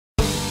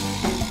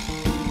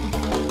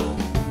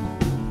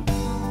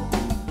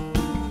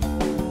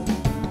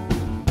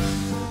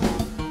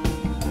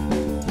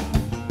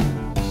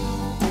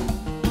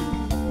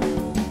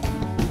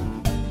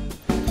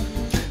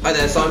Hi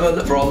there,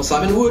 Simon from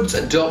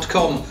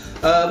simonwoods.com.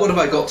 What have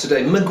I got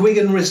today?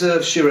 McGuigan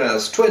Reserve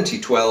Shiraz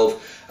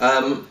 2012,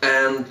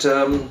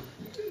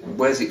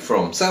 where's it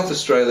from? South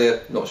Australia,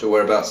 not sure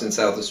whereabouts in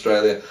South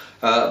Australia,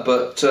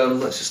 but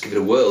let's just give it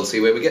a whirl, see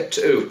where we get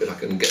to, if I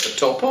can get the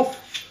top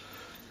off.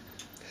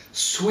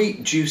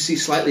 Sweet, juicy,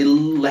 slightly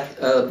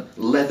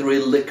leathery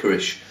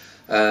licorice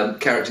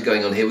character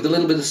going on here, with a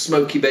little bit of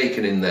smoky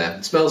bacon in there.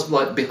 It smells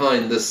like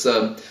behind there's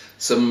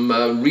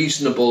some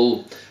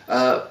reasonable,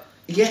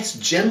 yes,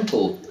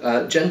 gentle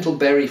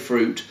berry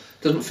fruit.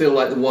 Doesn't feel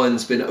like the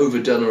wine's been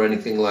overdone or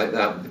anything like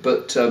that,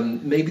 but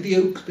maybe the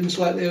oak's been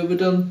slightly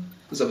overdone.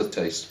 Let's have a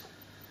taste.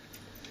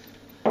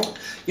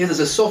 Yeah, there's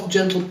a soft,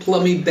 gentle,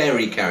 plummy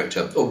berry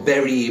character, or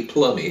berry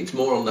plummy. It's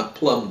more on that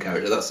plum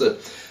character. That's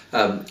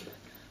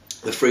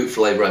the fruit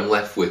flavour I'm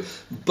left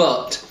with.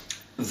 But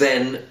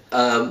then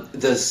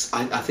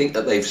I think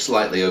that they've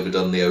slightly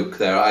overdone the oak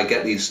there. I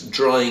get these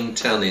drying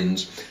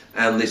tannins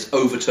and this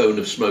overtone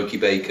of smoky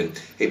bacon.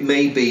 It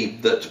may be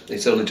that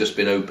it's only just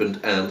been opened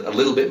and a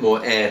little bit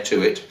more air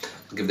to it.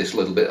 I'll give this a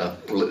little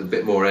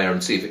bit more air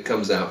and see if it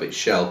comes out of its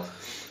shell.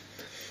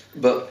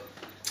 But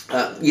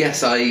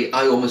yes, I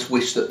almost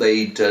wish that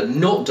they'd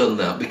not done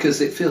that,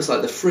 because it feels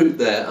like the fruit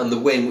there and the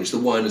way in which the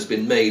wine has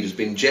been made has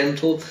been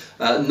gentle.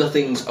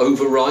 Nothing's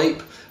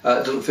overripe.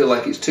 It doesn't feel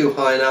like it's too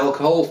high in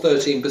alcohol,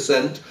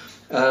 13%.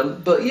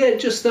 But yeah,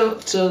 just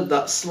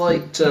that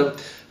slight,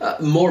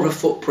 more of a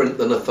footprint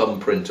than a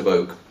thumbprint of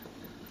oak.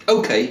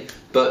 Okay,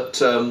 but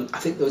I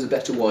think there was a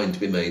better wine to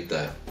be made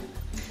there.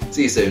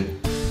 See you soon.